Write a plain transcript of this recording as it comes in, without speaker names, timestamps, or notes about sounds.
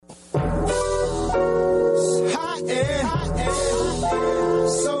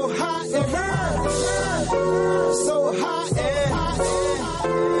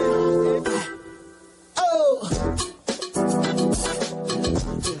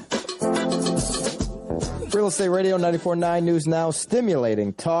Real Estate Radio 94.9 News Now,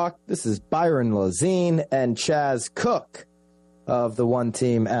 stimulating talk. This is Byron Lazine and Chaz Cook of the One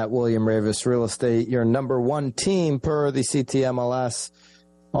Team at William Ravis Real Estate, your number one team per the CTMLS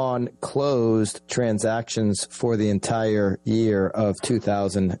on closed transactions for the entire year of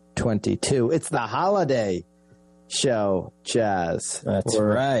 2022. It's the holiday show, Chaz. That's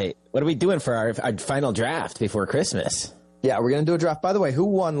right. What are we doing for our final draft before Christmas? Yeah, we're going to do a draft. By the way, who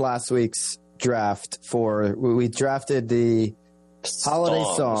won last week's draft? We drafted the holiday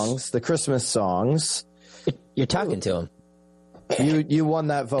songs, the Christmas songs. You're talking to him. You won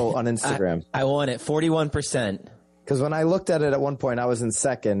that vote on Instagram. I won it 41%. Because when I looked at it at one point, I was in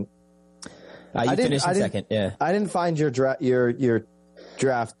second. You finished in second, yeah. I didn't find your draft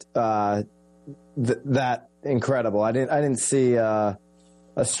that incredible. I didn't see a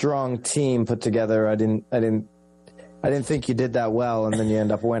strong team put together. I didn't think you did that well, and then you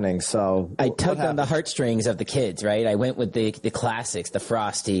end up winning. So I tugged on the heartstrings of the kids, right? I went with the classics, the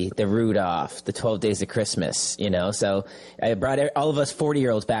Frosty, the Rudolph, the 12 Days of Christmas, you know? So I brought all of us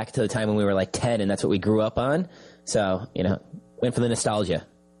 40-year-olds back to the time when we were like 10, and that's what we grew up on. So, you know, went for the nostalgia.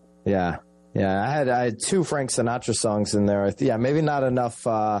 Yeah. Yeah. I had two Frank Sinatra songs in there. Yeah. Maybe not enough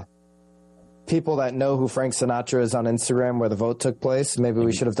people that know who Frank Sinatra is on Instagram where the vote took place. Maybe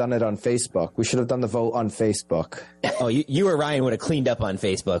we should have done it on Facebook. We should have done the vote on Facebook. Oh, you or Ryan would have cleaned up on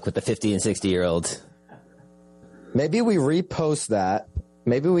Facebook with the 50 and 60-year-olds. Maybe we repost that.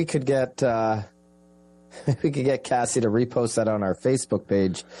 Maybe we could get Cassie to repost that on our Facebook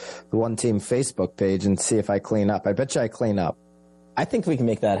page, the One Team Facebook page, and see if I clean up. I bet you I clean up. I think we can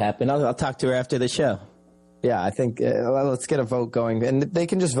make that happen. I'll talk to her after the show. Yeah, I think let's get a vote going, and they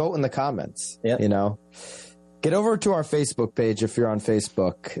can just vote in the comments. Yep. You know, get over to our Facebook page if you're on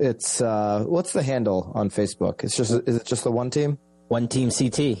Facebook. It's what's the handle on Facebook? Is it just the One Team? One Team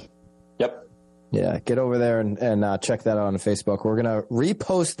CT. Yep. Yeah, get over there and check that out on Facebook. We're gonna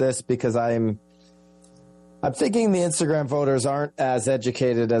repost this because I'm thinking the Instagram voters aren't as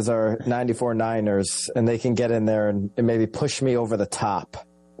educated as our 94 Niners, and they can get in there and maybe push me over the top.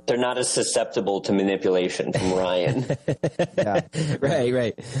 They're not as susceptible to manipulation from Ryan. Yeah.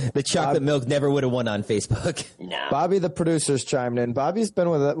 Right. The chocolate milk never would have won on Facebook. No. Bobby, the producer's chimed in. Bobby's been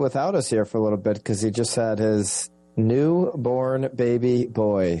without us here for a little bit because he just had his newborn baby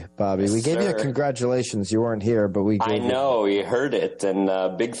boy. Bobby, Yes, we gave you a sir. congratulations. You weren't here, but we gave I know, you heard it,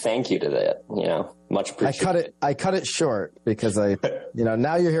 and big thank you to that. You know, much appreciated. I cut it short because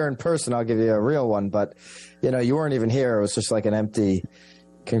now you're here in person. I'll give you a real one, but you weren't even here. It was just like an empty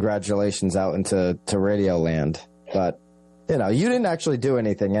congratulations out into radio land. But you didn't actually do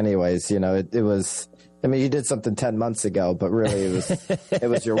anything anyways. It was, you did something 10 months ago, but really it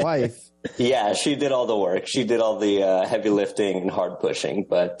was your wife. Yeah, she did all the work. She did all the heavy lifting and hard pushing.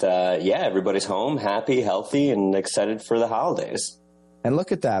 But everybody's home, happy, healthy, and excited for the holidays. And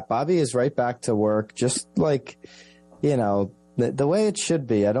look at that. Bobby is right back to work, just like, the way it should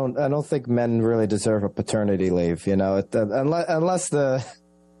be. I don't think men really deserve a paternity leave, unless the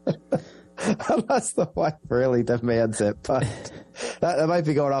unless the wife really demands it. But that might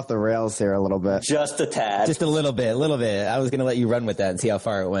be going off the rails here a little bit. Just a tad. Just a little bit. I was going to let you run with that and see how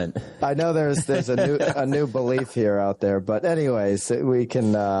far it went. I know there's a new belief here out there, but anyways, we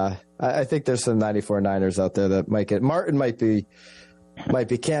can. I think there's some 94 Niners out there that might get. Martin might be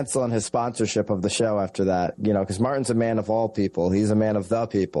canceling his sponsorship of the show after that. Because Martin's a man of all people. He's a man of the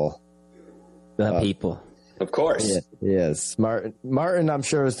people. The people. Of course. Yeah, he is. Martin, I'm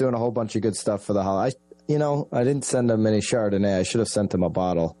sure, is doing a whole bunch of good stuff for the holiday. I didn't send him any Chardonnay. I should have sent him a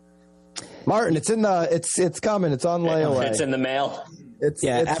bottle. Martin, it's coming. It's on layaway. It's in the mail. It's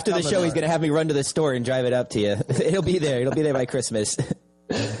after the show, he's going to have me run to the store and drive it up to you. It'll be there. It'll be there by Christmas.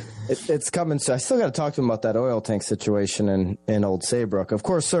 It's coming. So I still got to talk to him about that oil tank situation in Old Saybrook. Of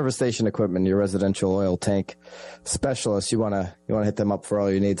course, Service Station Equipment, your residential oil tank specialist. You want to hit them up for all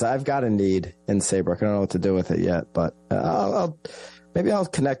your needs. I've got a need in Saybrook. I don't know what to do with it yet, but maybe I'll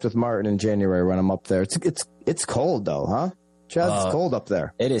connect with Martin in January when I'm up there. It's cold though, huh? Chaz, it's cold up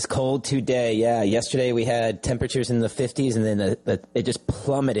there. It is cold today. Yeah. Yesterday we had temperatures in the 50s, and then it just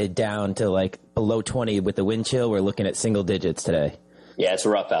plummeted down to like below 20 with the wind chill. We're looking at single digits today. Yeah, it's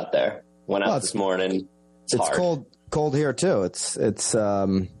rough out there. Went out this morning. It's hard. cold here too. It's it's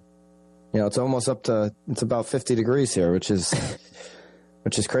almost up to, it's about 50 degrees here, which is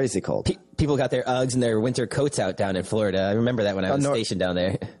crazy cold. People got their Uggs and their winter coats out down in Florida. I remember that when I was stationed down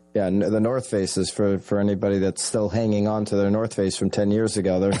there. Yeah, the North Faces, for anybody that's still hanging on to their North Face from 10 years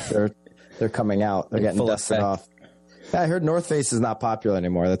ago, they're coming out. They're getting dusted off. Yeah, I heard North Face is not popular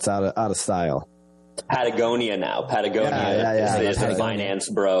anymore. That's out of style. Patagonia now. Patagonia is the finance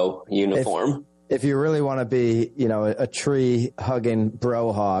bro uniform. if you really want to be, a tree hugging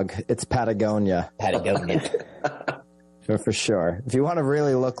bro hog, it's Patagonia. Patagonia. For sure. If you want to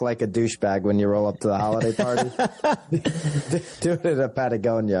really look like a douchebag when you roll up to the holiday party, do it at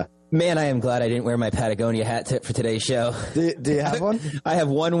Patagonia. Man, I am glad I didn't wear my Patagonia hat for today's show. Do you have one? I have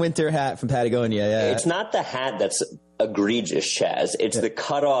one winter hat from Patagonia, yeah. It's not the hat that's egregious, Chaz. It's the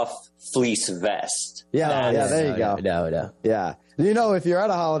cut-off fleece vest. Yeah, there you go. No. Yeah. If you're at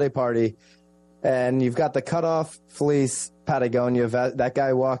a holiday party and you've got the cut-off fleece Patagonia vest, that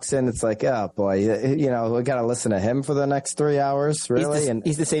guy walks in, it's like, oh, boy, we got to listen to him for the next 3 hours, really?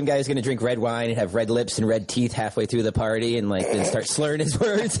 He's the same guy who's going to drink red wine and have red lips and red teeth halfway through the party and, then start slurring his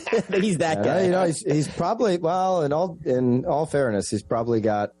words. He's that guy. He's probably, in all fairness, he's probably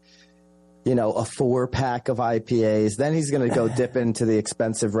got, a 4-pack of IPAs. Then he's going to go dip into the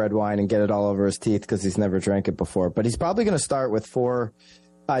expensive red wine and get it all over his teeth because he's never drank it before. But he's probably going to start with 4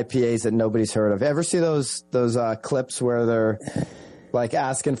 IPAs that nobody's heard of. Ever see those clips where they're like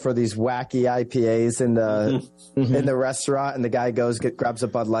asking for these wacky IPAs in the restaurant, and the guy grabs a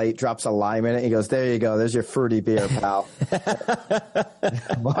Bud Light, drops a lime in it, and he goes, "There you go, there's your fruity beer, pal."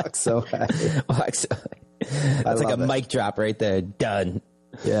 Walks away. That's like a mic drop right there. Done.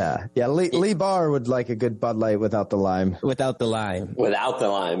 Yeah. Lee Barr would like a good Bud Light without the lime. Without the lime,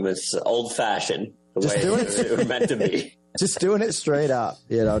 it's old fashioned. Just do it. It was meant to be. Just doing it straight up,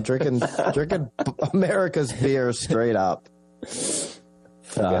 drinking America's beer straight up.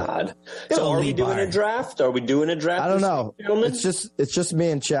 God. So are we doing a draft? Are we doing a draft? I don't know. It's just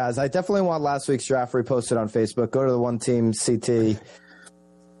me and Chaz. I definitely want last week's draft reposted on Facebook. Go to the One Team CT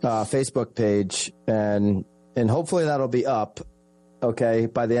Facebook page, and hopefully that'll be up, okay,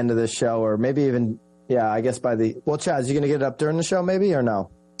 by the end of this show, or maybe even, I guess Chaz, you going to get it up during the show maybe, or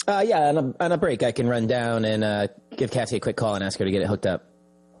no? On a break, I can run down and give Cassie a quick call and ask her to get it hooked up.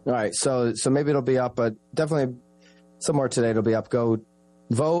 All right, so maybe it'll be up, but definitely somewhere today it'll be up. Go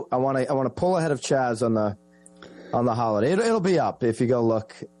vote. I want to pull ahead of Chaz on the holiday. It'll be up if you go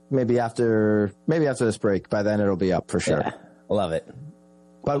look. Maybe after this break. By then it'll be up for sure. Yeah, love it.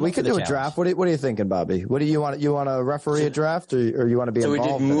 But we could do a draft. What are you thinking, Bobby? What do you want? You want to referee a draft, or you want to be involved?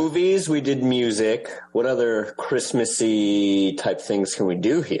 So we did movies, we did music. What other Christmassy type things can we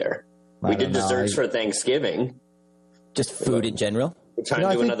do here? We did desserts for Thanksgiving. Just food in general. We're trying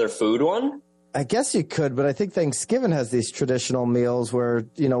to do another food one? I guess you could, but I think Thanksgiving has these traditional meals where,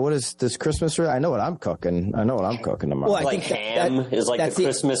 what is this Christmas? I know what I'm cooking. Tomorrow. Well, like ham is like the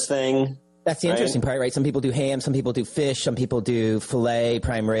Christmas thing. That's the interesting part, right? Some people do ham, some people do fish, some people do filet,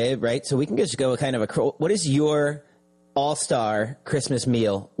 prime rib, right? So we can just go kind of what does your all-star Christmas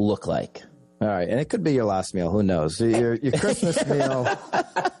meal look like? All right, and it could be your last meal. Who knows? Your Christmas meal,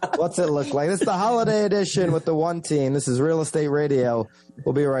 what's it look like? This is the holiday edition with the One Team. This is Real Estate Radio.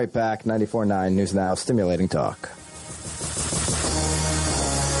 We'll be right back. 94.9 News Now, stimulating talk.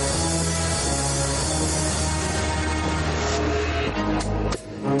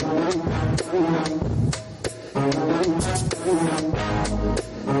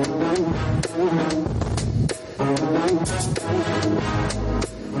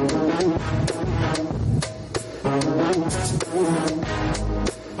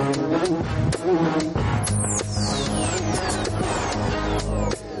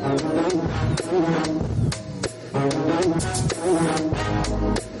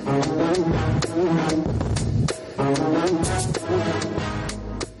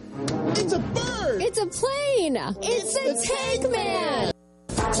 It's a bird! It's a plane! It's the Tank Man!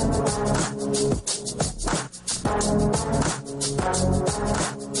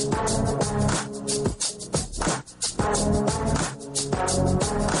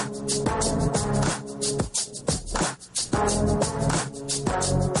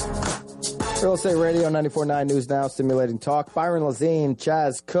 Real Estate Radio, 94.9 News Now, stimulating talk. Byron Lazine,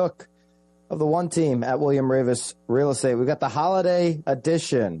 Chaz Cook of the One Team at William Ravis Real Estate. We've got the holiday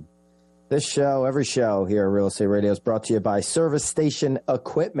edition. This show, every show here at Real Estate Radio is brought to you by Service Station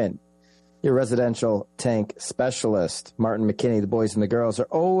Equipment, your residential tank specialist. Martin McKinney, the boys and the girls are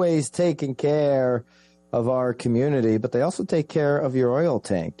always taking care of our community, but they also take care of your oil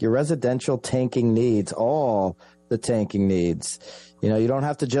tank, your residential tanking needs, all the tanking needs. You don't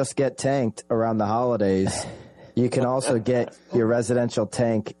have to just get tanked around the holidays. You can also get your residential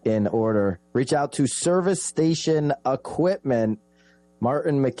tank in order. Reach out to Service Station Equipment.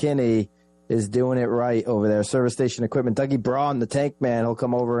 Martin McKinney is doing it right over there. Service Station Equipment. Dougie Braun, the tank man, he'll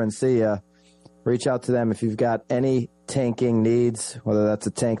come over and see you. Reach out to them if you've got any tanking needs, whether that's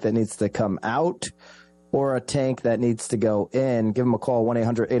a tank that needs to come out or a tank that needs to go in. Give them a call,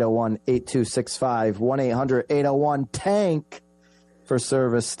 1-800-801-8265, 1-800-801-TANK. for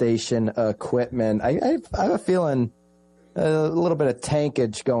service station equipment. I have a feeling a little bit of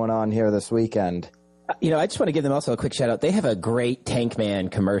tankage going on here this weekend. I just want to give them also a quick shout out. They have a great Tank Man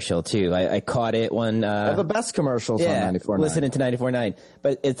commercial too. I caught it when they have the best commercials on 94.9. Listening to 94.9,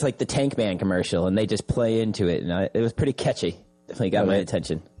 but it's like the Tank Man commercial, and they just play into it, and it was pretty catchy. Definitely got my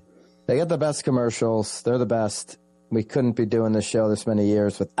attention. They got the best commercials. They're the best. We couldn't be doing this show this many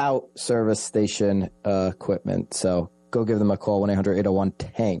years without service station equipment. So go give them a call,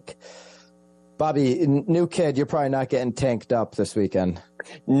 1-800-801-TANK. Bobby, new kid, you're probably not getting tanked up this weekend.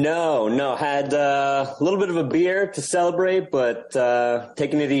 No. Had a little bit of a beer to celebrate, but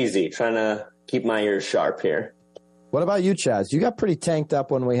taking it easy, trying to keep my ears sharp here. What about you, Chaz? You got pretty tanked up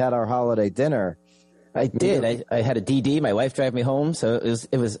when we had our holiday dinner. I did. I had a DD. My wife drove me home, so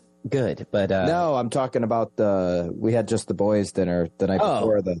it was good. But no, I'm talking about we had just the boys' dinner the night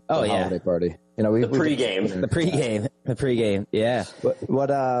before the holiday party. The pregame. Yeah.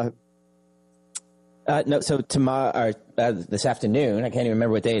 So tomorrow, this afternoon, I can't even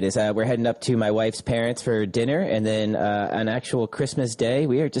remember what day it is. We're heading up to my wife's parents for dinner, and then on actual Christmas Day,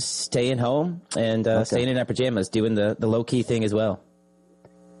 we are just staying home and staying in our pajamas, doing the low key thing as well.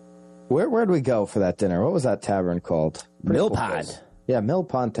 Where'd we go for that dinner? What was that tavern called? Mill Pond. Yeah, Mill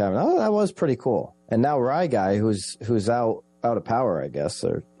Pond Tavern. Oh, that was pretty cool. And now Rye Guy, who's out of power, I guess.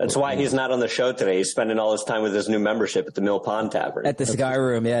 That's why he's not on the show today. He's spending all his time with his new membership at the Mill Pond Tavern. At the cigar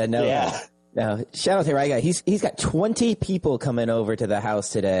room, yeah. No. Yeah. No, shout out to Rye Guy. He's got 20 people coming over to the house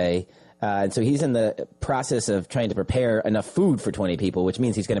today. And so he's in the process of trying to prepare enough food for 20 people, which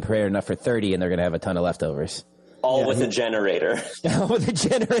means he's going to prepare enough for 30, and they're going to have a ton of leftovers. All with a generator. All with a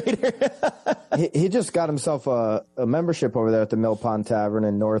generator. he just got himself a membership over there at the Mill Pond Tavern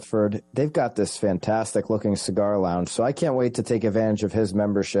in Northford. They've got this fantastic-looking cigar lounge, so I can't wait to take advantage of his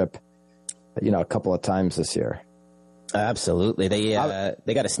membership, a couple of times this year. Absolutely. They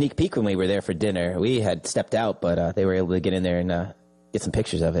got a sneak peek when we were there for dinner. We had stepped out, but they were able to get in there and get some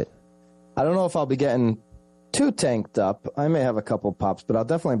pictures of it. I don't know if I'll be getting too tanked up. I may have a couple pops, but I'll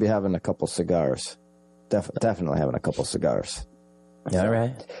definitely be having a couple cigars. Definitely having a couple cigars. All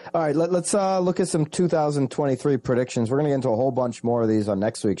right. Let's look at some 2023 predictions. We're going to get into a whole bunch more of these on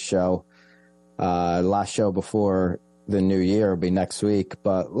next week's show. Last show before the new year will be next week,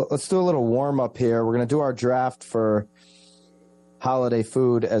 but let's do a little warm up here. We're going to do our draft for holiday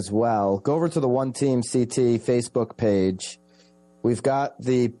food as well. Go over to the One Team CT Facebook page. We've got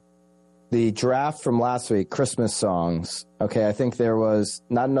the draft from last week, Christmas songs. Okay, I think there was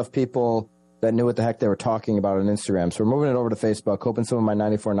not enough people that knew what the heck they were talking about on Instagram. So we're moving it over to Facebook, hoping some of my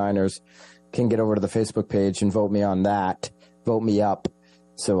 94.9ers can get over to the Facebook page and vote me on that. Vote me up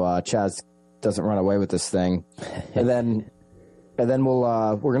so Chaz doesn't run away with this thing. And then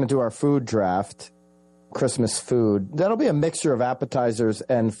we're going to do our food draft, Christmas food. That'll be a mixture of appetizers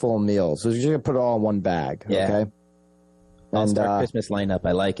and full meals. So you're going to put it all in one bag, okay? All-star Christmas lineup.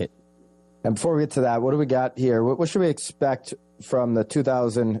 I like it. And before we get to that, what do we got here? What should we expect from the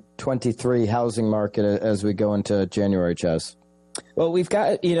 2023 housing market as we go into January, Chaz? Well, we've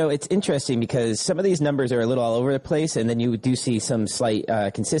got, it's interesting because some of these numbers are a little all over the place, and then you do see some slight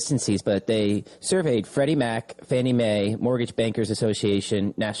consistencies, but they surveyed Freddie Mac, Fannie Mae, Mortgage Bankers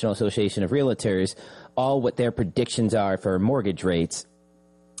Association, National Association of Realtors, all what their predictions are for mortgage rates.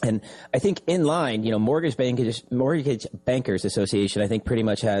 And I think in line, Mortgage Bankers Association, I think pretty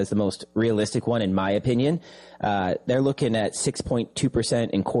much has the most realistic one, in my opinion. They're looking at 6.2%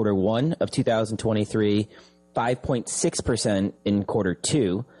 in quarter one of 2023, 5.6% in quarter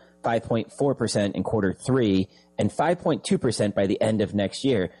two, 5.4% in quarter three, and 5.2% by the end of next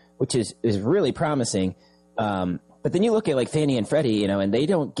year, which is really promising. But then you look at like Fannie and Freddie, and they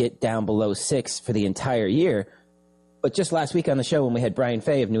don't get down below 6 for the entire year. But just last week on the show when we had Brian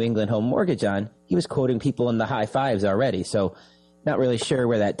Fay of New England Home Mortgage on, he was quoting people in the high 5s already. So not really sure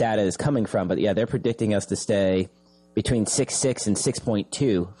where that data is coming from. But, yeah, they're predicting us to stay between 6.6 and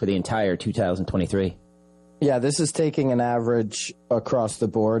 6.2 for the entire 2023. Yeah, this is taking an average across the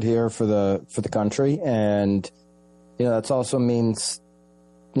board here for the country. And, that also means,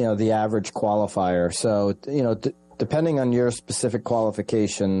 the average qualifier. So, depending on your specific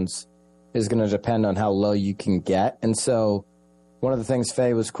qualifications is going to depend on how low you can get. And so one of the things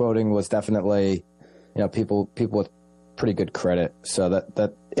Faye was quoting was definitely, people with pretty good credit. So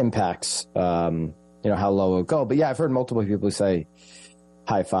that impacts, how low it'll go. But yeah, I've heard multiple people say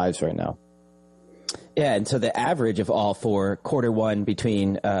high 5s right now. Yeah, and so the average of all for quarter one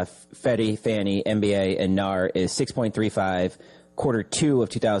between Freddie, Fannie, MBA, and NAR is 6.35, Quarter 2 of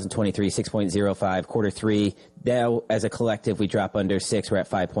 2023, 6.05. Quarter 3, now as a collective, we drop under 6. We're at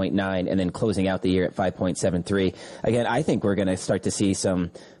 5.9, and then closing out the year at 5.73. Again, I think we're going to start to see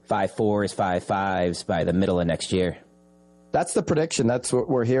some 5.4s, 5.5s by the middle of next year. That's the prediction. That's what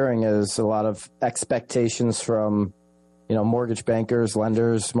we're hearing, is a lot of expectations from, mortgage bankers,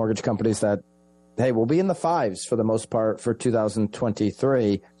 lenders, mortgage companies that, hey, we'll be in the 5s for the most part for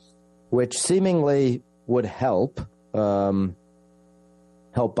 2023, which seemingly would help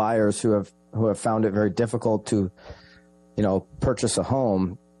buyers who have found it very difficult to, purchase a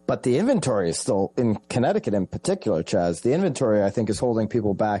home. But the inventory is still, in Connecticut in particular, Chaz, the inventory, I think, is holding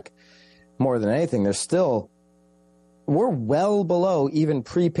people back more than anything. We're well below even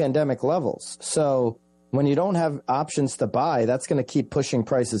pre-pandemic levels. So when you don't have options to buy, that's going to keep pushing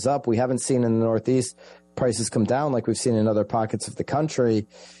prices up. We haven't seen in the Northeast prices come down like we've seen in other pockets of the country.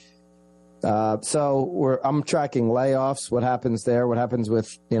 So I'm tracking layoffs, what happens there, what happens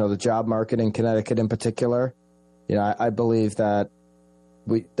with, the job market in Connecticut in particular. I believe that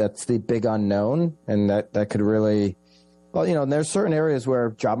that's the big unknown, and that could really, and there's certain areas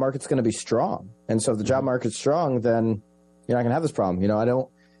where job market's going to be strong. And so if the job market's strong, then you're not going to have this problem.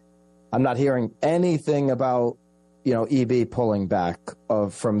 I'm not hearing anything about, EB pulling back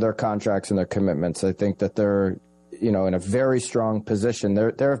from their contracts and their commitments. I think that they're, in a very strong position.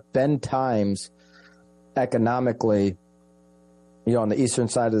 There have been times economically, on the eastern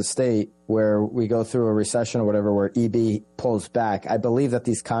side of the state where we go through a recession or whatever, where EB pulls back. I believe that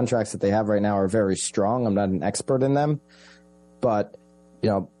these contracts that they have right now are very strong. I'm not an expert in them, but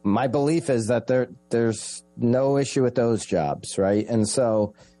my belief is that there's no issue with those jobs, right? And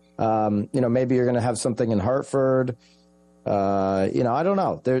so, maybe you're going to have something in Hartford. I don't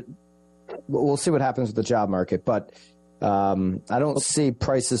know. We'll see what happens with the job market, but I don't see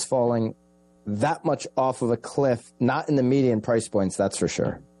prices falling that much off of a cliff, not in the median price points, that's for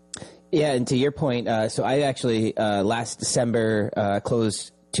sure. Yeah, and to your point, so I actually last December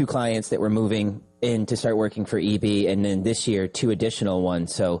closed 2 clients that were moving in to start working for EB, and then this year 2 additional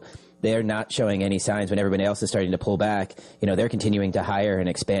ones. So they're not showing any signs when everybody else is starting to pull back. They're continuing to hire and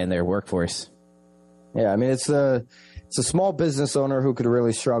expand their workforce. Yeah, I mean, it's a small business owner who could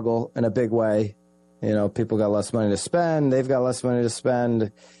really struggle in a big way. People got less money to spend. They've got less money to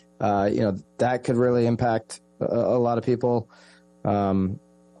spend. That could really impact a lot of people.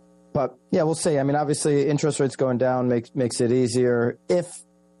 But yeah, we'll see. I mean, obviously interest rates going down makes it easier if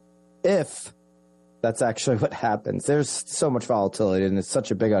that's actually what happens. There's so much volatility and it's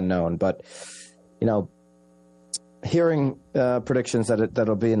such a big unknown, but hearing predictions that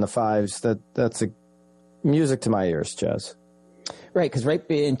it'll be in the 5s, that's music to my ears, Chaz. Right, because right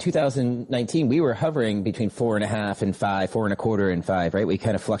in 2019, we were hovering between 4.5 and 5, 4.25 and 5, right? We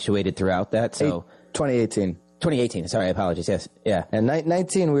kind of fluctuated throughout that. So 2018, sorry, apologies, yes, yeah. And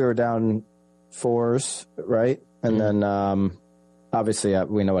 19, we were down 4s, right? And then obviously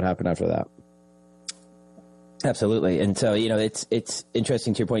we know what happened after that. Absolutely. And so, it's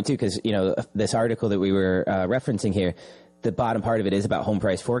interesting to your point, too, because, this article that we were referencing here, the bottom part of it is about home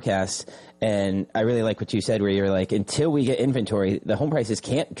price forecasts. And I really like what you said, where you're like, until we get inventory, the home prices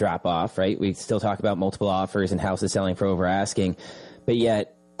can't drop off, right? We still talk about multiple offers and houses selling for over asking. But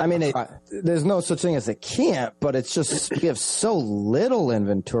yet, I mean, there's no such thing as it can't, but it's just, we have so little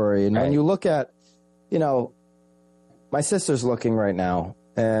inventory. And when you look at, my sister's looking right now,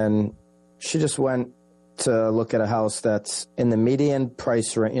 and she just went to look at a house that's in the median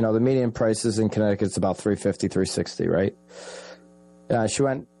price range. The median prices in Connecticut, it's about $350,000, $360,000, right? She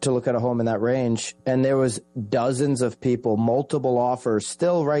went to look at a home in that range, and there was dozens of people, multiple offers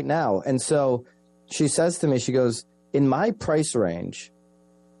still right now. And so she says to me, she goes, in my price range,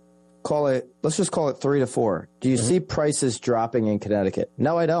 let's just call it 3 to 4. Do you see prices dropping in Connecticut?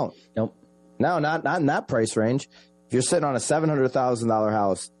 No, I don't. Nope. No, not in that price range. If you're sitting on a $700,000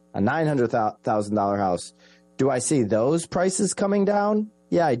 house, a $900,000 house, do I see those prices coming down?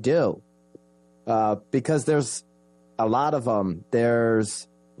 Yeah, I do. Because there's a lot of them. There's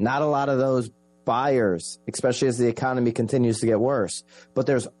not a lot of those buyers, especially as the economy continues to get worse. But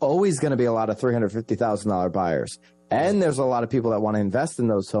there's always going to be a lot of $350,000 buyers. And there's a lot of people that want to invest in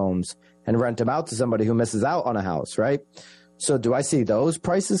those homes and rent them out to somebody who misses out on a house, right? So do I see those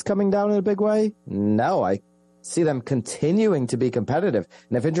prices coming down in a big way? No, I see them continuing to be competitive.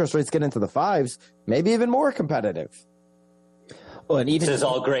 And if interest rates get into the 5s, maybe even more competitive. Well, and even this is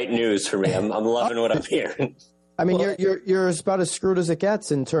all great news for me. I'm loving what I'm hearing. I mean, you're about as screwed as it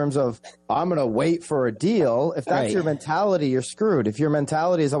gets in terms of, I'm going to wait for a deal. If that's your mentality, you're screwed. If your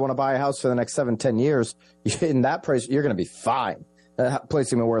mentality is, I want to buy a house for the next 7-10 years, in that price, you're going to be fine. That place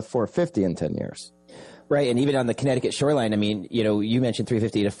is going to be worth $450 in 10 years. Right, and even on the Connecticut shoreline, I mean, you mentioned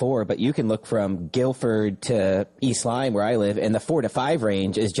 350 to 4, but you can look from Guilford to East Lyme, where I live, and the 4 to 5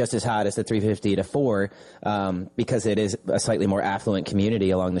 range is just as hot as the 350 to 4 because it is a slightly more affluent community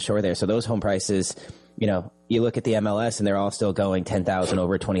along the shore there. So those home prices, you look at the MLS, and they're all still going 10,000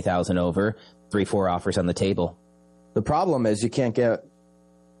 over, 20,000 over, 3-4 offers on the table. The problem is you can't get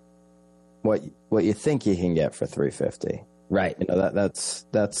what you think you can get for 350. Right. That's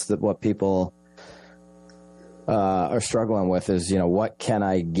what people are struggling with is, what can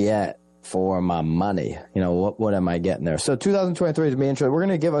I get for my money? What am I getting there? So 2023 is me interesting. We're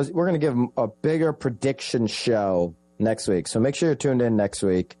going to give a bigger prediction show next week. So make sure you're tuned in next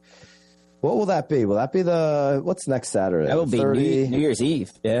week. What will that be? Will that be what's next Saturday? That will be New Year's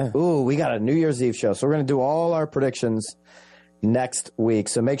Eve. Yeah. Ooh, we got a New Year's Eve show. So we're going to do all our predictions next week.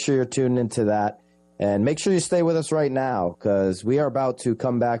 So make sure you're tuned into that. And make sure you stay with us right now because we are about to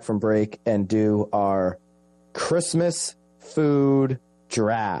come back from break and do our Christmas food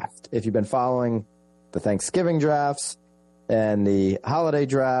draft. If you've been following the Thanksgiving drafts and the holiday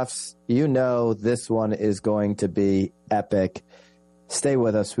drafts, this one is going to be epic. Stay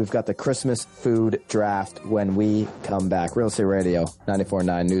with us. We've got the Christmas food draft when we come back. Real Estate Radio,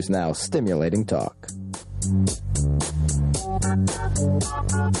 94.9 News Now, stimulating talk.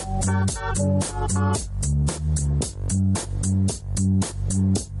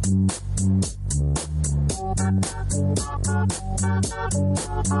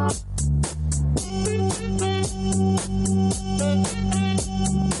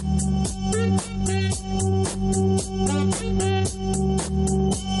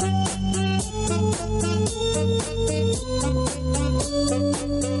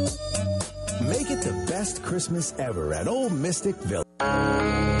 Make it the best Christmas ever at Old Mystic Village.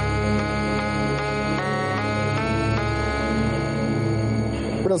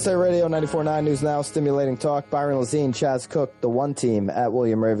 Real Estate Radio, 94.9 News Now, stimulating talk. Byron Lazine, Chaz Cook, the one team at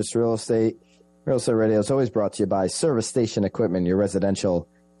William Ravis Real Estate. Real Estate Radio is always brought to you by Service Station Equipment, your residential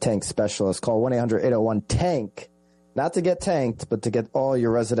tank specialist. Call 1-800-801-TANK. Not to get tanked, but to get all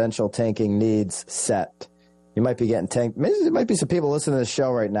your residential tanking needs set. You might be getting tanked. Maybe there might be some people listening to this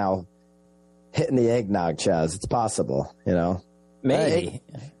show right now hitting the eggnog, Chaz. It's possible, Maybe.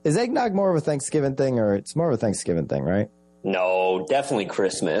 Is eggnog more of a Thanksgiving thing, or it's more of a Thanksgiving thing, right? No, definitely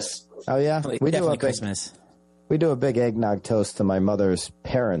Christmas. Oh, yeah? We definitely Christmas. We do a big eggnog toast to my mother's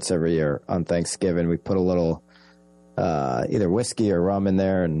parents every year on Thanksgiving. We put a little either whiskey or rum in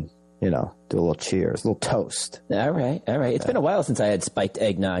there and, do a little cheers, a little toast. All right. It's been a while since I had spiked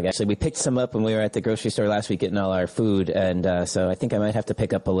eggnog. Actually, we picked some up when we were at the grocery store last week getting all our food. And so I think I might have to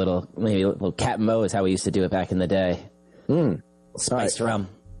pick up maybe a little Captain Mo is how we used to do it back in the day. Spiced rum.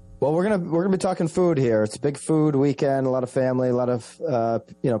 Well, we're gonna be talking food here. It's a big food weekend. A lot of family, a lot of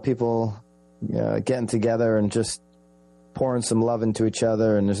people getting together and just pouring some love into each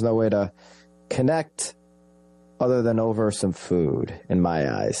other. And there's no way to connect other than over some food, in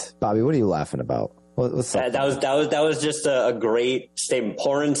my eyes. Bobby, what are you laughing about? What's that was just a great statement.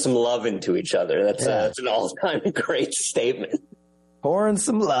 Pouring some love into each other. That's an all-time great statement. Pouring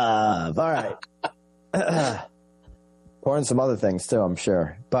some love. All right. Pouring some other things too, I'm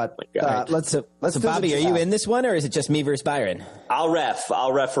sure. But let's. So Bobby, are you in this one, or is it just me versus Byron? I'll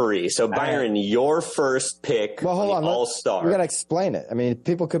referee. So Byron, your first pick. Well, hold on. All-Star. We got to explain it. I mean,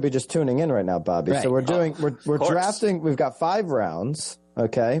 people could be just tuning in right now, Bobby. Right. So we're drafting. We've got 5 rounds.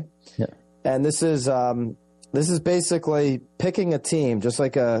 Okay. Yeah. And this is basically picking a team, just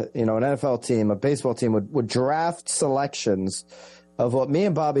like an NFL team, a baseball team would draft selections of what me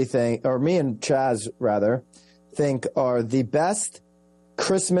and Bobby think, or me and Chaz rather, think are the best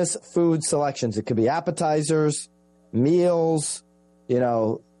Christmas food selections. It could be appetizers, meals,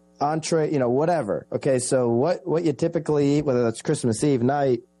 entree, whatever. Okay, so what you typically eat, whether that's Christmas Eve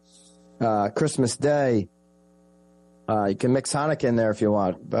night, Christmas Day, you can mix Hanukkah in there if you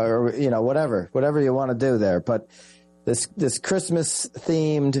want, or whatever you want to do there. But this Christmas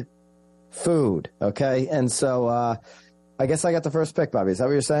themed food, okay? And so I guess I got the first pick, Bobby. Is that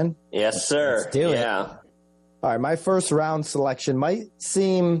what you're saying? Yes, sir. Let's do it. Yeah. All right, my first round selection might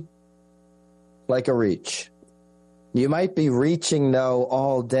seem like a reach. You might be reaching, though,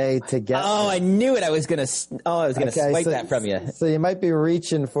 all day to get. Oh, I knew it. I was gonna swipe that from you. So you might be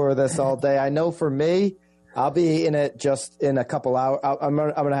reaching for this all day. I know for me, I'll be eating it just in a couple hours. I'm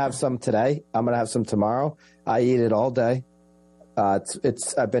gonna have some today. I'm gonna have some tomorrow. I eat it all day.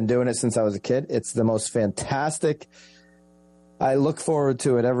 I've been doing it since I was a kid. It's the most fantastic. I look forward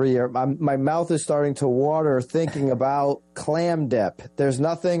to it every year. My mouth is starting to water thinking about clam dip. There's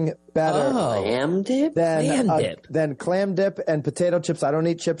nothing better clam dip? than clam dip and potato chips. I don't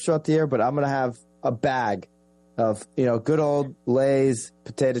eat chips throughout the year, but I'm going to have a bag of, good old Lay's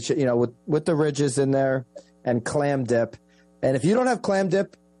potato chip, with the ridges in there and clam dip. And if you don't have clam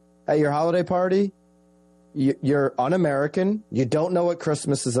dip at your holiday party, you're un-American. You don't know what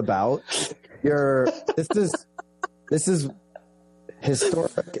Christmas is about. This is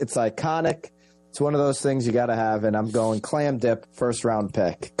historic. It's iconic. It's one of those things you got to have. And I'm going clam dip, first round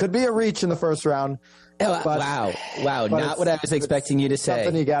pick. Could be a reach in the first round. Wow. Not what I was expecting you to say.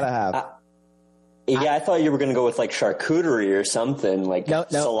 Something you got to have. I thought you were going to go with like charcuterie or something like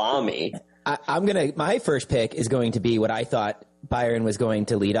salami. My first pick is going to be what I thought Byron was going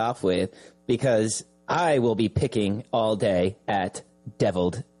to lead off with, because I will be picking all day at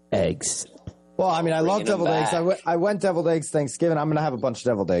deviled eggs. Well, I mean, I love deviled eggs. I went deviled eggs Thanksgiving. I'm going to have a bunch of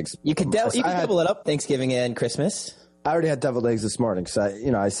deviled eggs. You could double it up Thanksgiving and Christmas. I already had deviled eggs this morning, so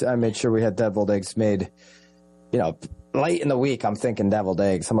I made sure we had deviled eggs made. Late in the week, I'm thinking deviled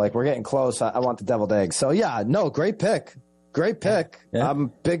eggs. I'm like, we're getting close. I want the deviled eggs. So yeah, no, great pick. Yeah. I'm a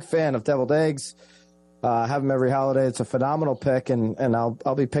big fan of deviled eggs. Have them every holiday. It's a phenomenal pick, and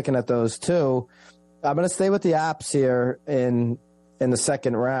I'll be picking at those too. I'm going to stay with the apps here in the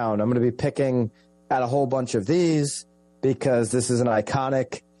second round. I'm going to be picking at a whole bunch of these because this is an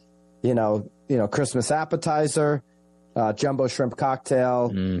iconic, Christmas appetizer, jumbo shrimp cocktail,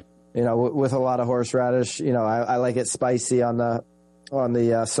 with a lot of horseradish. I like it spicy on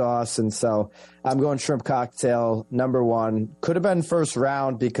the sauce. And so I'm going shrimp cocktail, number one. Could have been first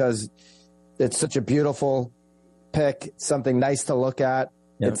round because it's such a beautiful pick, something nice to look at.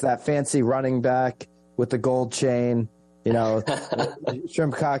 Yep. It's that fancy running back with the gold chain.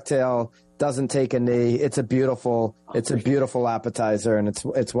 Shrimp cocktail doesn't take a knee. It's a beautiful appetizer, and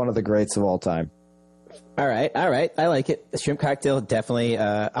it's one of the greats of all time. All right. I like it. The shrimp cocktail definitely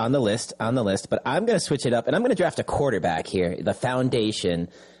on the list. But I'm going to switch it up, and I'm going to draft a quarterback here. The foundation,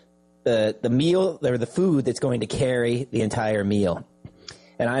 the meal, or the food that's going to carry the entire meal.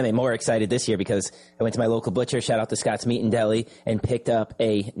 And I'm more excited this year because I went to my local butcher, shout out to Scott's Meat and Deli, and picked up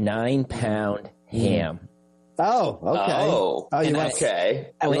a 9-pound ham. Oh, okay. You went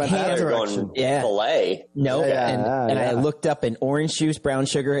okay. I went ham direction. Filet. No, and I looked up an orange juice, brown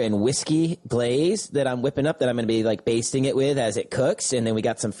sugar, and whiskey glaze that I'm whipping up that I'm going to be like basting it with as it cooks, and then we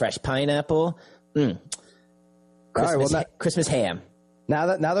got some fresh pineapple. Christmas ham. Now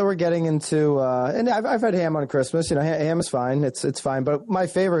that we're getting into, and I've had ham on Christmas. Ham is fine. It's fine. But my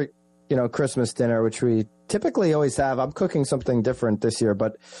favorite, Christmas dinner, which we typically always have. I'm cooking something different this year,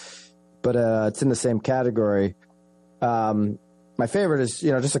 but it's in the same category. My favorite is,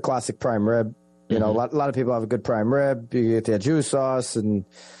 just a classic prime rib. A lot of people have a good prime rib. You get the Anjou sauce and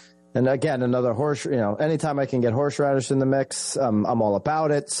again, another anytime I can get horseradish in the mix, I'm all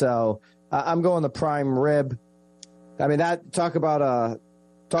about it. So I'm going the prime rib. I mean, talk about a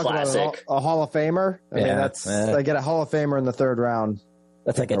Hall of Famer. I mean, I get a Hall of Famer in the third round.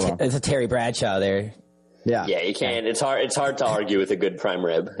 That's like it's a Terry Bradshaw there. Yeah, you can't. It's hard to argue with a good prime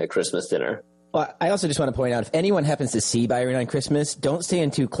rib at Christmas dinner. Well, I also just want to point out, if anyone happens to see Byron on Christmas, don't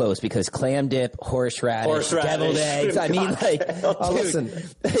stand too close because clam dip, horseradish, deviled eggs. I mean, listen,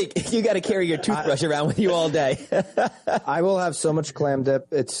 you got to carry your toothbrush around with you all day. I will have so much clam dip.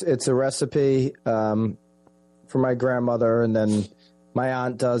 It's a recipe for my grandmother, and then my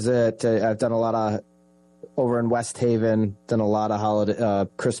aunt does it. I've done a lot of over in West Haven. Done a lot of holiday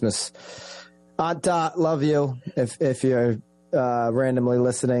Christmas. Aunt Dot, love you. If you're randomly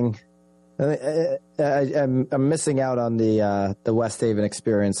listening, I'm missing out on the West Haven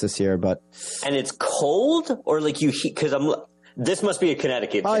experience this year. And it's cold, or like you heat? Because this must be a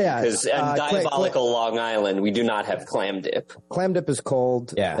Connecticut thing. Because diabolical Long Island, we do not have clam dip. Clam dip is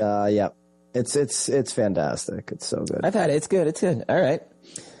cold. Yeah. Yeah. It's fantastic. It's so good. I've had it. It's good. All right.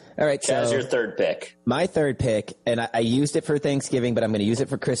 Chaz, so your third pick. My third pick, and I used it for Thanksgiving, but I'm going to use it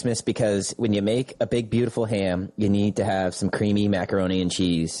for Christmas because when you make a big, beautiful ham, you need to have some creamy macaroni and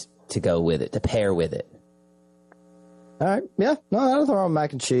cheese to go with it, to pair with it. All right. Yeah. No, I don't throw on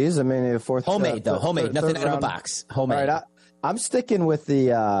mac and cheese. I mean, homemade, nothing out of a box. Homemade. All right. I'm sticking with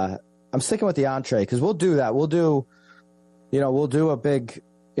the entree because we'll do that. We'll do a big,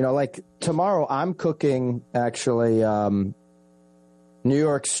 like tomorrow I'm cooking actually New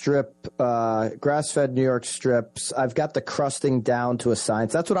York strip, grass-fed New York strips. I've got the crusting down to a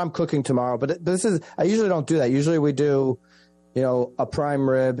science. That's what I'm cooking tomorrow. But I usually don't do that. Usually we do, a prime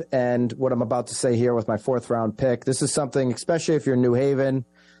rib and what I'm about to say here with my fourth round pick. This is something, especially if you're in New Haven,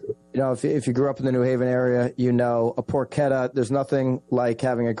 if you grew up in the New Haven area, a porchetta. There's nothing like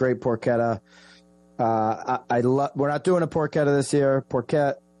having a great porchetta. We're not doing a porchetta this year.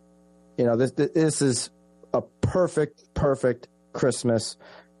 This is a perfect Christmas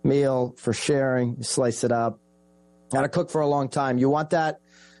meal for sharing. You slice it up. Got to cook for a long time. You want that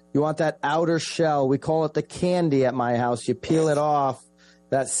outer shell. We call it the candy at my house. You peel it off.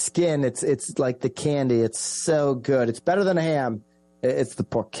 That skin, it's like the candy. It's so good. It's better than a ham. It's the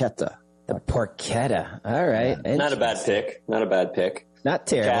porchetta. The porchetta. All right. Yeah. Not a bad pick. Not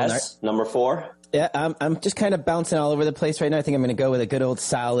terrible. Chaz, number 4. Yeah, I'm just kind of bouncing all over the place right now. I think I'm going to go with a good old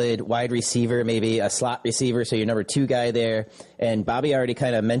solid wide receiver, maybe a slot receiver, so your number 2 guy there. And Bobby already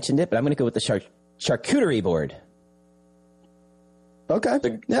kind of mentioned it, but I'm going to go with the charcuterie board. Okay.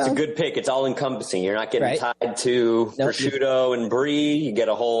 It's a good pick. It's all-encompassing. You're not getting tied to prosciutto and brie. You get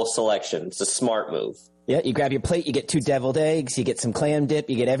a whole selection. It's a smart move. Yeah, you grab your plate, you get 2 deviled eggs, you get some clam dip,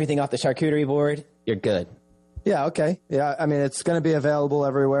 you get everything off the charcuterie board. You're good. Yeah, okay. Yeah, I mean, it's going to be available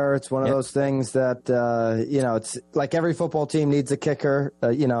everywhere. It's one of those things that, it's like every football team needs a kicker.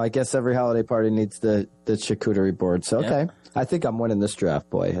 I guess every holiday party needs the charcuterie board. So, okay. I think I'm winning this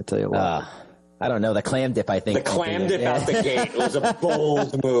draft, boy. I tell you what. I don't know. The clam dip, I think. The clam dip out the gate was a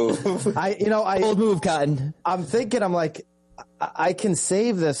bold move. Bold move, Cotton. I'm thinking, I'm like, I can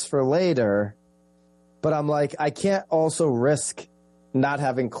save this for later, but I'm like, I can't also risk not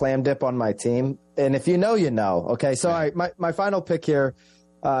having clam dip on my team. And if you know, you know. Okay, so all right, my final pick here,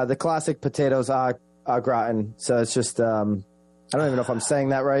 the classic potatoes au gratin. So it's just, I don't even know if I'm saying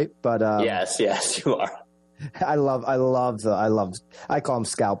that right, but yes, you are. I call them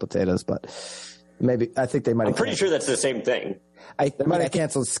scallop potatoes, but maybe I think they might. I'm pretty sure that's the same thing. They might have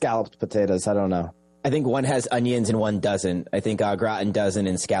canceled scalloped potatoes. I don't know. I think one has onions and one doesn't. I think au gratin doesn't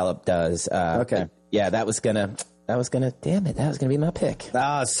and scallop does. Okay. Yeah, that was gonna. Damn it, that was gonna be my pick.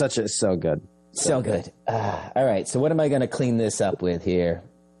 So good. So good. All right, so what am I gonna clean this up with here?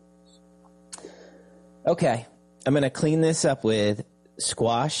 Okay, I'm gonna clean this up with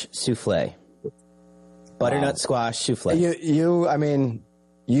squash souffle. Butternut squash souffle.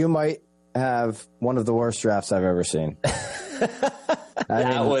 You might have one of the worst drafts I've ever seen. You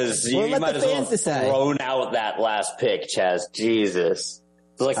might as well have thrown out that last pick, Chaz. Jesus.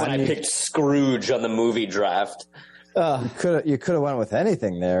 It's like when I picked Scrooge on the movie draft. You could have went with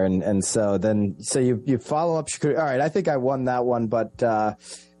anything there, and so you follow up. All right, I think I won that one, but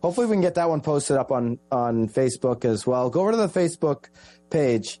hopefully we can get that one posted up on Facebook as well. Go over to the Facebook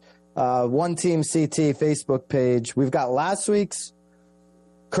page, One Team CT Facebook page. We've got last week's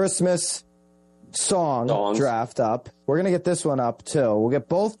Christmas songs draft up. We're gonna get this one up too. We'll get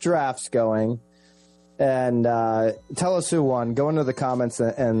both drafts going. And tell us who won. Go into the comments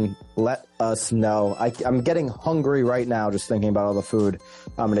and let us know. I'm getting hungry right now just thinking about all the food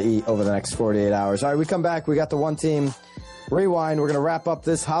I'm going to eat over the next 48 hours. All right, we come back. We got the One Team Rewind. We're going to wrap up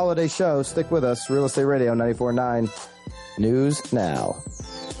this holiday show. Stick with us. Real Estate Radio 94.9 News Now.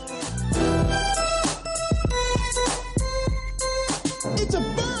 It's a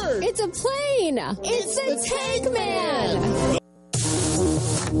bird. It's a plane. It's the Tank Man.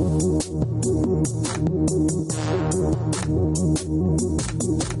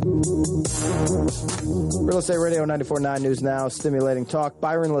 Real Estate Radio 94.9 News Now, stimulating talk.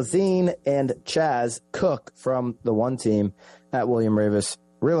 Byron Lazine and Chaz Cook from the One Team at William Ravis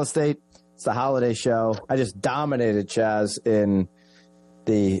Real Estate. It's the holiday show. I just dominated Chaz in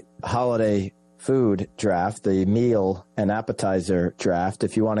the holiday food draft, the meal and appetizer draft.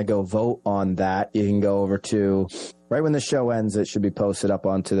 If you want to go vote on that, you can go over to right when the show ends. It should be posted up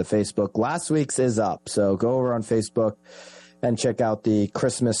onto the Facebook. Last week's is up, so go over on Facebook and check out the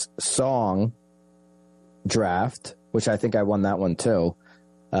Christmas song draft, which I think I won that one too.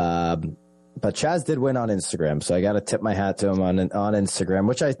 But Chaz did win on Instagram, so I got to tip my hat to him on Instagram,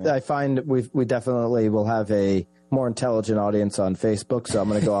 which I find we definitely will have a more intelligent audience on Facebook. So I'm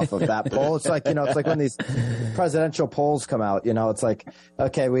going to go off of that poll. It's like, it's like when these presidential polls come out, it's like,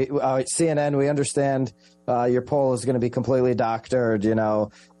 okay, CNN, we understand your poll is going to be completely doctored,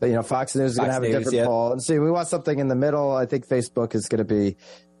 but, Fox News is going to have a different poll. And see, we want something in the middle. I think Facebook is going to be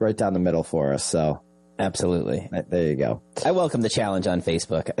right down the middle for us. So absolutely. There you go. I welcome the challenge on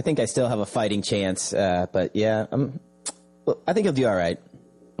Facebook. I think I still have a fighting chance. But yeah, I think you'll do all right.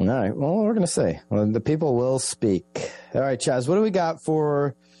 All right. Well, we're going to see. Well, the people will speak. All right, Chaz, what do we got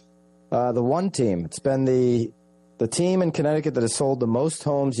for the One Team? It's been the team in Connecticut that has sold the most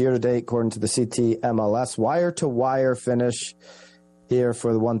homes year to date, according to the CT MLS. Wire to wire finish here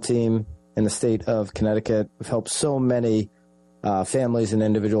for the One Team in the state of Connecticut. We've helped so many families and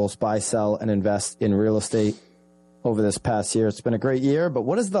individuals buy, sell, and invest in real estate over this past year. It's been a great year, but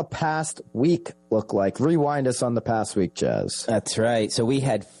what does the past week look like? Rewind us on the past week, Jazz. That's right. So we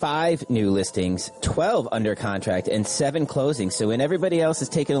had 5 new listings, 12 under contract, and 7 closings. So when everybody else is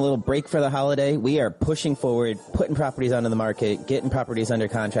taking a little break for the holiday, we are pushing forward, putting properties onto the market, getting properties under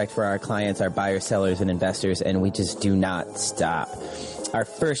contract for our clients, our buyers, sellers, and investors, and we just do not stop. Our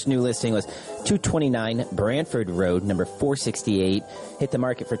first new listing was 229 Brantford Road, number 468. Hit the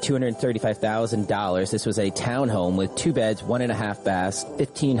market for $235,000. This was a townhome with 2 beds, 1.5 baths,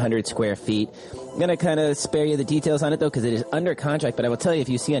 1,500 square feet. I'm going to kind of spare you the details on it, though, because it is under contract. But I will tell you, if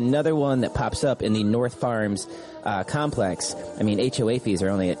you see another one that pops up in the North Farms complex, I mean, HOA fees are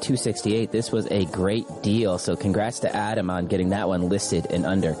only at $268. This was a great deal. So congrats to Adam on getting that one listed and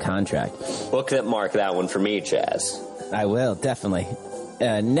under contract. Mark that one for me, Chaz. I will, definitely.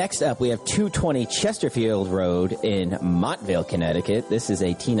 Next up, we have 220 Chesterfield Road in Montville, Connecticut. This is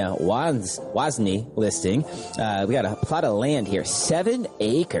a Tina Wozni listing. We got a plot of land here, 7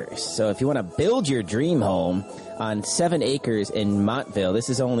 acres. So if you want to build your dream home on 7 acres in Montville, this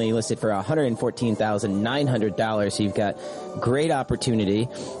is only listed for $114,900. So you've got great opportunity.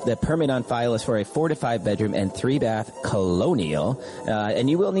 The permit on file is for a 4 to 5 bedroom and 3 bath colonial. And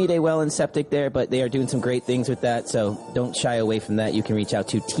you will need a well and septic there, but they are doing some great things with that. So don't shy away from that. You can reach out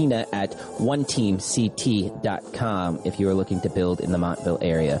to Tina at oneteamct.com if you are looking to build in the Montville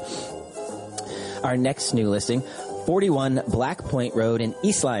area. Our next new listing, 41 Black Point Road in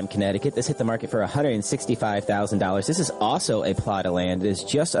East Lyme, Connecticut. This hit the market for $165,000. This is also a plot of land. It is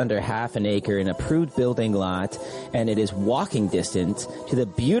just under half an acre, an approved building lot, and it is walking distance to the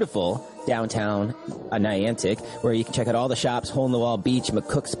beautiful downtown Niantic, where you can check out all the shops, hole-in-the-wall beach,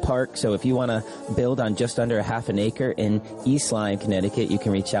 McCook's Park. So if you want to build on just under half an acre in East Lyme, Connecticut, you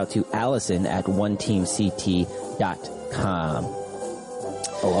can reach out to Allison at oneteamct.com.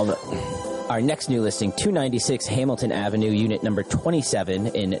 I love it. Our next new listing, 296 Hamilton Avenue, unit number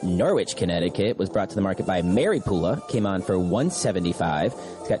 27 in Norwich, Connecticut, was brought to the market by Mary Pula. Came on for $175,000.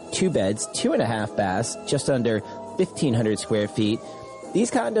 It's got 2 beds, 2.5 baths, just under 1,500 square feet. These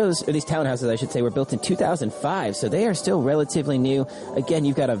condos, or these townhouses, I should say, were built in 2005, so they are still relatively new. Again,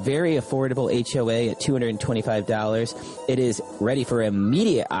 you've got a very affordable HOA at $225. It is ready for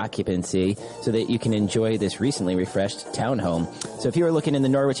immediate occupancy so that you can enjoy this recently refreshed townhome. So if you are looking in the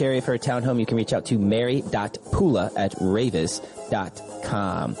Norwich area for a townhome, you can reach out to mary.pula at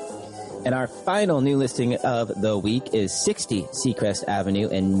ravis.com. And our final new listing of the week is 60 Seacrest Avenue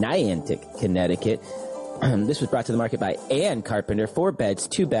in Niantic, Connecticut. This was brought to the market by Ann Carpenter, 4 beds,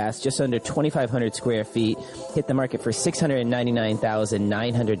 2 baths, just under 2,500 square feet. Hit the market for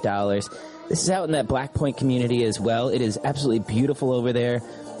 $699,900. This is out in that Black Point community as well. It is absolutely beautiful over there.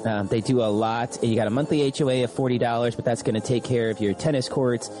 They do a lot. You got a monthly HOA of $40, but that's going to take care of your tennis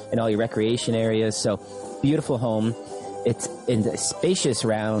courts and all your recreation areas. So beautiful home. It's in a spacious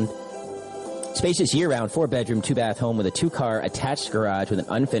year-round 4-bedroom, 2-bath home with a 2-car attached garage with an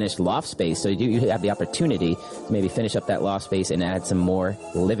unfinished loft space. So you have the opportunity to maybe finish up that loft space and add some more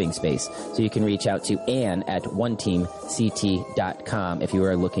living space. So you can reach out to Ann at oneteamct.com if you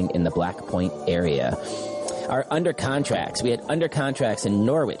are looking in the Black Point area. Our under contracts. We had under contracts in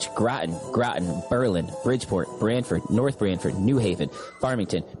Norwich, Groton, Berlin, Bridgeport, Brantford, North Brantford, New Haven,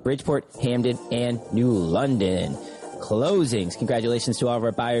 Farmington, Bridgeport, Hamden, and New London. Closings. Congratulations to all of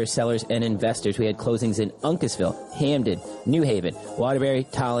our buyers, sellers, and investors. We had closings in Uncasville, Hamden, New Haven, Waterbury,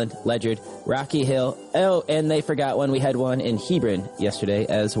 Tolland, Ledyard, Rocky Hill. Oh, and they forgot one. We had one in Hebron yesterday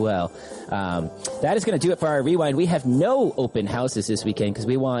as well. That is going to do it for our rewind. We have no open houses this weekend because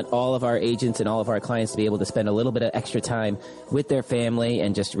we want all of our agents and all of our clients to be able to spend a little bit of extra time with their family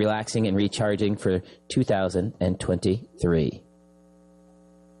and just relaxing and recharging for 2023.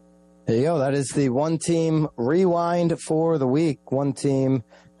 There you go. That is the One Team Rewind for the week. One Team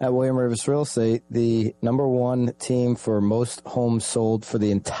at William Ravis Real Estate, the number 1 team for most homes sold for the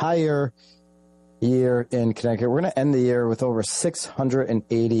entire year in Connecticut. We're going to end the year with over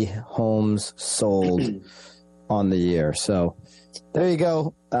 680 homes sold on the year. So there you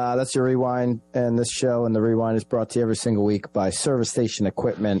go. That's your Rewind and this show. And the Rewind is brought to you every single week by Service Station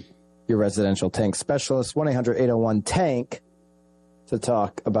Equipment, your residential tank specialist, 1-800-801-TANK. to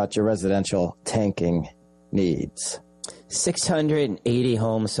talk about your residential tanking needs. 680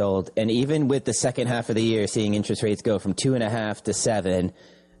 homes sold, and even with the second half of the year seeing interest rates go from 2.5 to 7,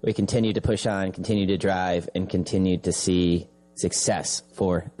 we continue to push on, continue to drive, and continue to see success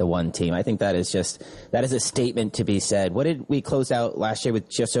for the One Team. I think that is a statement to be said. What did we close out last year with?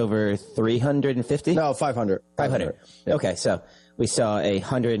 Just over 350? No, 500. 500. Yeah. Okay, so we saw a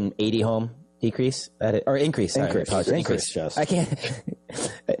 180 home decrease or increase. Increase. Yes. I can't.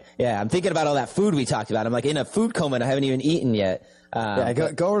 Yeah, I'm thinking about all that food we talked about. I'm like in a food coma and I haven't even eaten yet. Go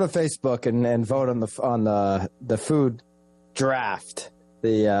over to Facebook and vote on the food draft.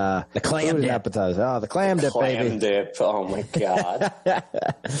 The clam food dip. appetizer. Oh, the clam dip, baby. Clam dip. Oh my God.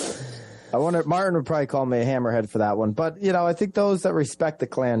 I wonder. Martin would probably call me a hammerhead for that one, but I think those that respect the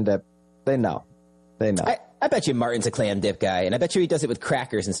clam dip, they know. They know. I bet you Martin's a clam dip guy, and I bet you he does it with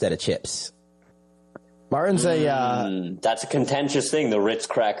crackers instead of chips. Martin's a. That's a contentious thing. The Ritz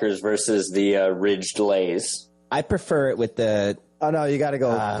crackers versus the Ridged Lays. I prefer it with the. Oh no, you got to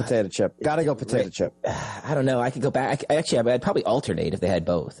go potato chip. Got to go potato chip. I don't know. I could go back. I'd probably alternate if they had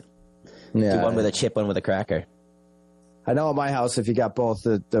both. Yeah, do one with a chip, one with a cracker. I know at my house, if you got both,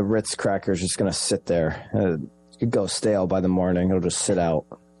 the Ritz crackers just going to sit there. It could go stale by the morning. It'll just sit out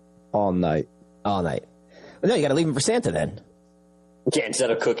all night. All night. Well, no, you got to leave them for Santa then. Yeah,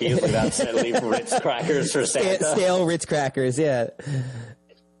 instead of cookies, leave Ritz crackers for Santa. Stale Ritz crackers, yeah.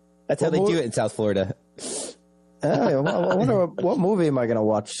 That's how they do it in South Florida. I wonder what movie am I going to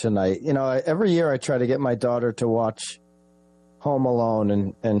watch tonight? Every year I try to get my daughter to watch Home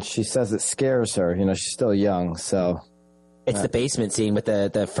Alone, and she says it scares her. She's still young, so. It's the basement scene with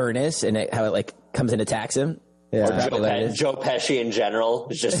the furnace and how it comes and attacks him. Yeah, Joe Pesci in general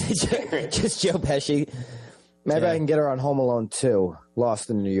is just just Joe Pesci. Maybe I can get her on Home Alone 2,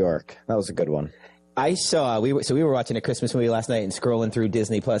 Lost in New York. That was a good one. I saw we were watching a Christmas movie last night and scrolling through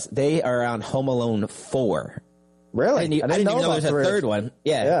Disney Plus. They are on Home Alone 4. Really? I didn't even know there was a third one.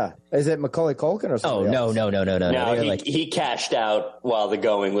 Yeah. Is it Macaulay Culkin or something? Oh, no. No, he cashed out while the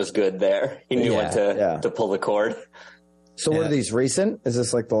going was good there. He knew when to pull the cord. So what are these recent? Is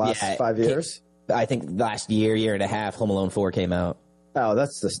this like the last 5 years? I think last year and a half, Home Alone 4 came out. Oh,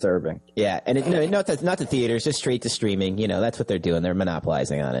 that's disturbing. Yeah, and not the theaters, just straight to streaming. That's what they're doing. They're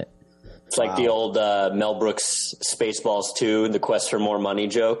monopolizing on it. It's like the old Mel Brooks Spaceballs 2, the quest for more money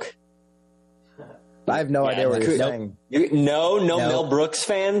joke. I have no idea what you're saying. No Mel Brooks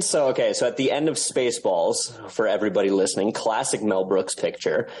fans? So at the end of Spaceballs, for everybody listening, classic Mel Brooks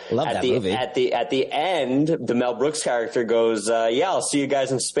picture. Love that movie. At the end, the Mel Brooks character goes, I'll see you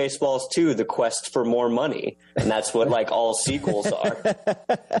guys in Spaceballs 2, the quest for more money. And that's what all sequels are.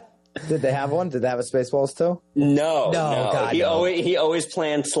 Did they have one? Did they have a Spaceballs too? No. God, he always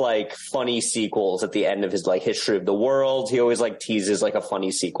plants funny sequels at the end of his history of the world. He always teases a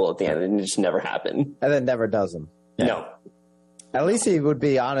funny sequel at the end, and it just never happened. And then never does them. Yeah. No. At least he would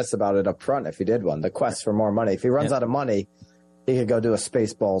be honest about it up front if he did one. The quest for more money. If he runs out of money, he could go do a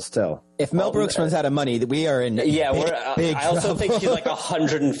Spaceballs too. If Mel Brooks runs out of money, we are in big I also think she's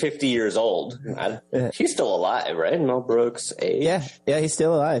 150 years old. She's still alive, right? Mel Brooks' age. Yeah, he's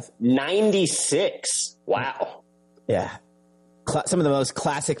still alive. 96. Wow. Yeah. Some of the most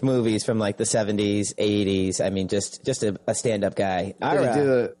classic movies from the 70s, 80s. I mean, just a stand-up guy.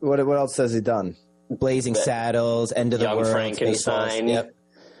 What else has he done? Blazing Saddles, End of the World, Frankenstein. Yep.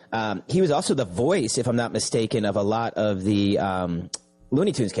 He was also the voice, if I'm not mistaken, of a lot of the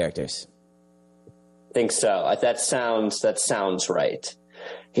Looney Tunes characters. I think so. That sounds right.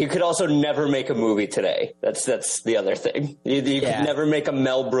 He could also never make a movie today. That's the other thing. You could never make a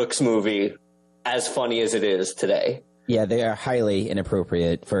Mel Brooks movie as funny as it is today. Yeah, they are highly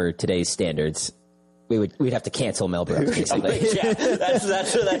inappropriate for today's standards. We'd have to cancel Mel Brooks, basically. Yeah,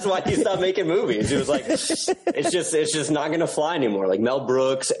 that's why he stopped making movies. He was it's just not going to fly anymore. Mel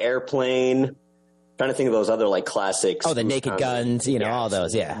Brooks, Airplane. Trying to think of those other classics. Oh, the Naked Guns, all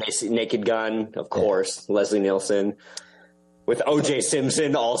those, yeah. Naked Gun, of course. Leslie Nielsen. With O.J.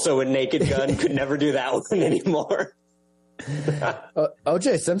 Simpson also in Naked Gun. Could never do that one anymore.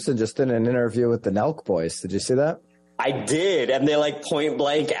 O.J. Simpson just did an interview with the Nelk Boys. Did you see that? I did, and they point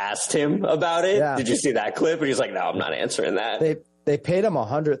blank asked him about it. Yeah. Did you see that clip? And he's like, "No, I'm not answering that." They paid him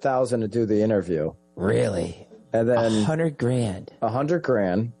 $100,000 to do the interview. Really? And then $100,000.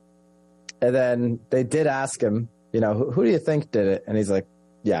 $100,000, and then they did ask him, who do you think did it? And he's like,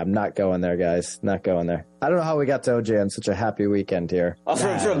 "Yeah, I'm not going there, guys. Not going there." I don't know how we got to OJ on such a happy weekend here.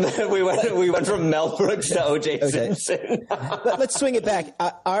 We went from Mel Brooks to OJ Simpson. Let's swing it back.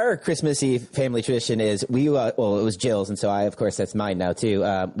 Our Christmas Eve family tradition is it was Jill's, and so of course that's mine now too.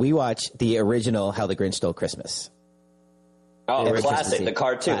 We watch the original How the Grinch Stole Christmas. Oh, the classic, the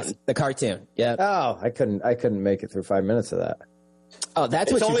cartoon. The cartoon. Yeah. Oh, I couldn't make it through 5 minutes of that. Oh,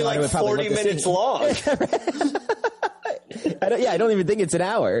 that's it's what only would probably 40 minutes long. I don't even think it's an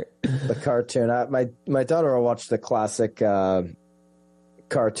hour. The cartoon. My daughter will watch the classic cartoon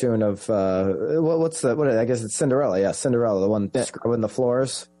of I guess it's Cinderella. Yeah, Cinderella, the one scrubbing the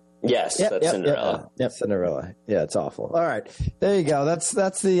floors. Yes, that's Cinderella. Yep, Cinderella. Yeah, it's awful. All right, there you go. That's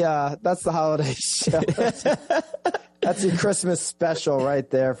the holiday show. That's your Christmas special right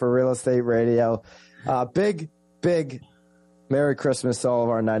there for Real Estate Radio. Big Merry Christmas to all of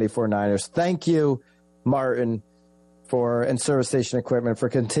our 94 Niners. Thank you, Martin, and Service Station Equipment for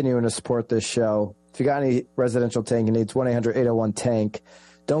continuing to support this show. If you got any residential tanking needs, 1-800-801-TANK.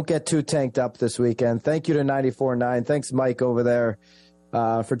 Don't get too tanked up this weekend. Thank you to 94.9. Thanks, Mike, over there,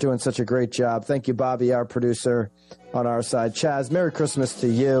 for doing such a great job. Thank you, Bobby, our producer on our side. Chaz, Merry Christmas to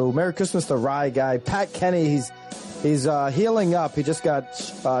you. Merry Christmas to Rye Guy. Pat Kenny, he's healing up. He just got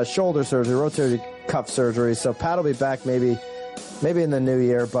shoulder surgery, rotator cuff surgery. So Pat will be back maybe in the new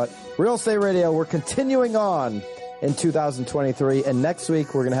year. But Real Estate Radio, we're continuing on in 2023. And next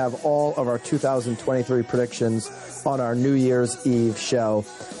week, we're going to have all of our 2023 predictions on our New Year's Eve show.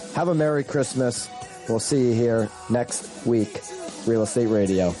 Have a Merry Christmas. We'll see you here next week. Real Estate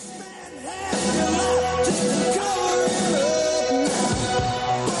Radio.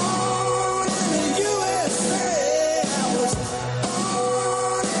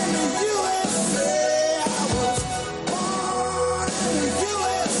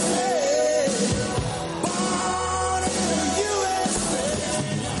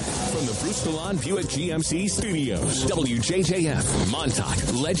 Buick GMC Studios. WJJF,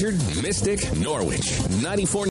 Montauk, Ledyard, Mystic, Norwich. 94.